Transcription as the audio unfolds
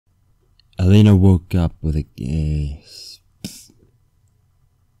Elena woke up with a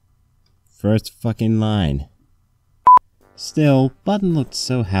first fucking line. Still, Button looked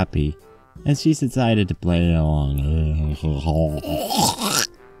so happy, and she decided to play along.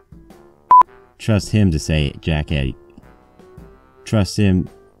 Trust him to say Jack Attic. Trust him,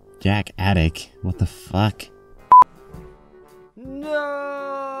 Jack Attic. What the fuck? No!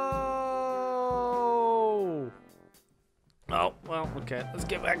 Oh, well, okay. Let's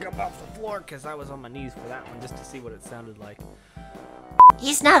get back up off the floor, because I was on my knees for that one, just to see what it sounded like.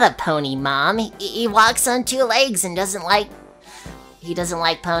 He's not a pony, Mom. He walks on two legs and doesn't like... He doesn't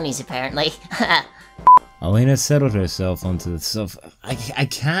like ponies, apparently. Elena settled herself onto the sofa. I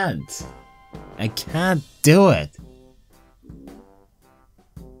can't. I can't do it.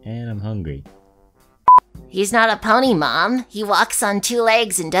 And I'm hungry. He's not a pony, Mom. He walks on two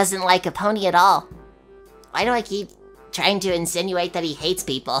legs and doesn't like a pony at all. Why do I keep trying to insinuate that he hates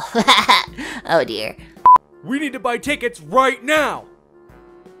people? Oh dear. We need to buy tickets right now!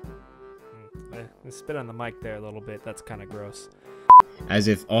 I spit on the mic there a little bit. That's kind of gross. As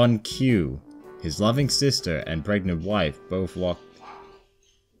if on cue, his loving sister and pregnant wife both walked.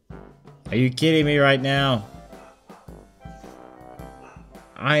 Are you kidding me right now?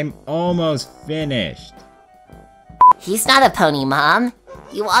 I'm almost finished. He's not a pony, Mom.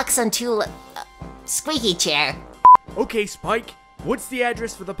 He walks on two squeaky chair. Okay, Spike. What's the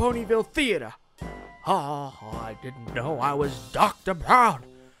address for the Ponyville Theater? Oh, I didn't know I was Dr. Brown.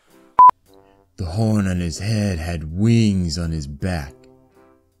 The horn on his head had wings on his back.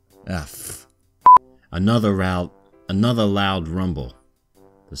 Another loud rumble.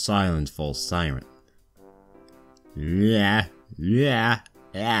 The silence falls silent. My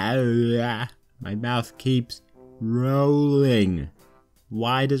mouth keeps rolling.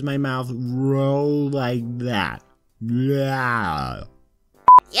 Why does my mouth roll like that? Yay!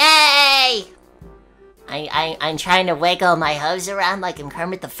 I'm trying to wiggle my hose around like I'm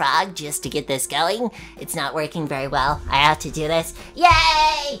Kermit the Frog just to get this going. It's not working very well. I have to do this.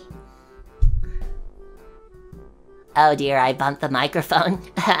 Yay! Oh dear, I bumped the microphone.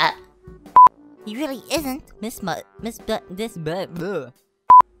 He really isn't,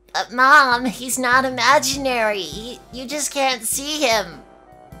 Mom, he's not imaginary. You just can't see him.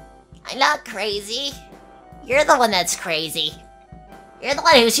 I'm not crazy. You're the one that's crazy. You're the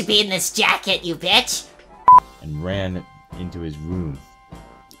one who should be in this jacket, you bitch. And ran into his room.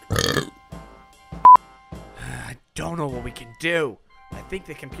 I don't know what we can do. I think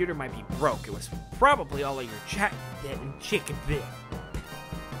the computer might be broke. It was probably all of your chat bit and chicken bit.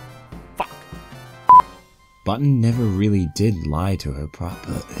 Fuck. Button never really did lie to her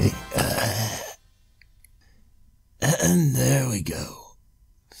properly. And there we go.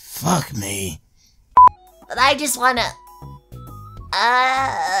 Fuck me. But I just wanna...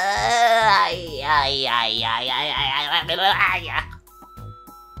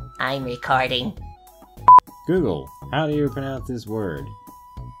 I'm recording. Google, how do you pronounce this word?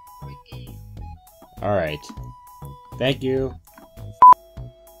 Alright. Thank you.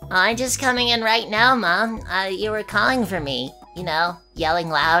 I'm just coming in right now, Mom. You were calling for me. You know, yelling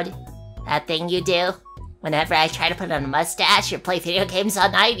loud. That thing you do. Whenever I try to put on a mustache or play video games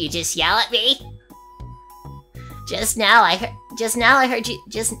all night, you just yell at me. Just now I heard you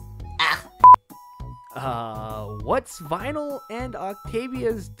What's Vinyl and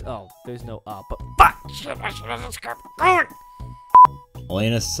Octavia's... Oh, there's no but fuck! Shit, I should have just kept going!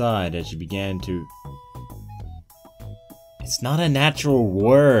 Elena sighed as she began to... It's not a natural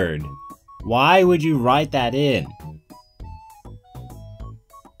word. Why would you write that in?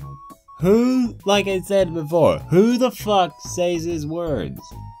 Who, like I said before, who the fuck says his words?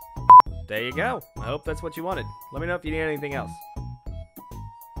 There you go. I hope that's what you wanted. Let me know if you need anything else.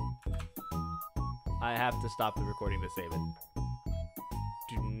 I have to stop the recording to save it.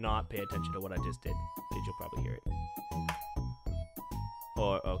 Do not pay attention to what I just did, because you'll probably hear it.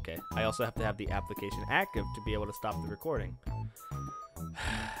 Or, okay. I also have to have the application active to be able to stop the recording. It's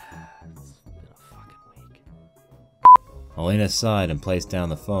been a fucking week. Elena sighed and placed down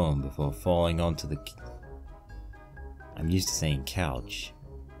the phone before falling onto the... I'm used to saying couch.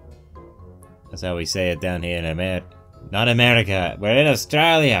 That's how we say it down here in America. Not America, we're in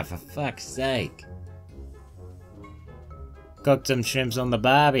Australia, for fuck's sake. Cooked some shrimps on the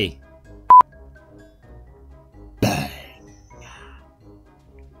barbie. Bang.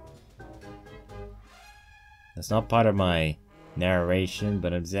 That's not part of my narration,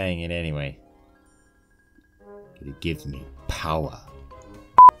 but I'm saying it anyway. It gives me power.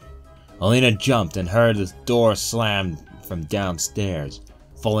 Elena jumped and heard the door slammed from downstairs,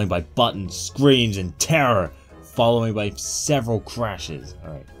 following by Button screams in terror, following by several crashes.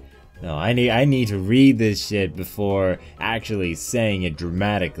 Alright. No, I need to read this shit before actually saying it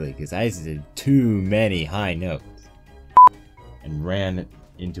dramatically, because I said too many high notes. And ran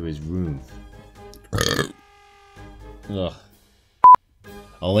into his room. Ugh.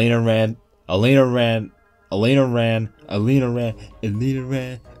 Alina ran.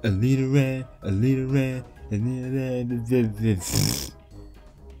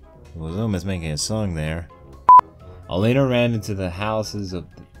 It was almost making a song there. Alina ran into the houses of...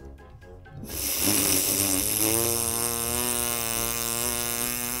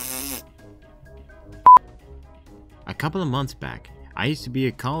 A couple of months back, I used to be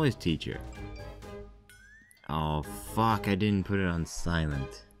a college teacher. Oh fuck, I didn't put it on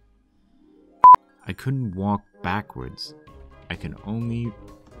silent. I couldn't walk backwards. I can only...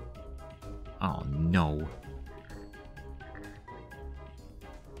 Oh no.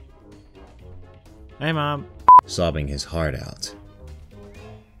 Hey Mom. Sobbing his heart out.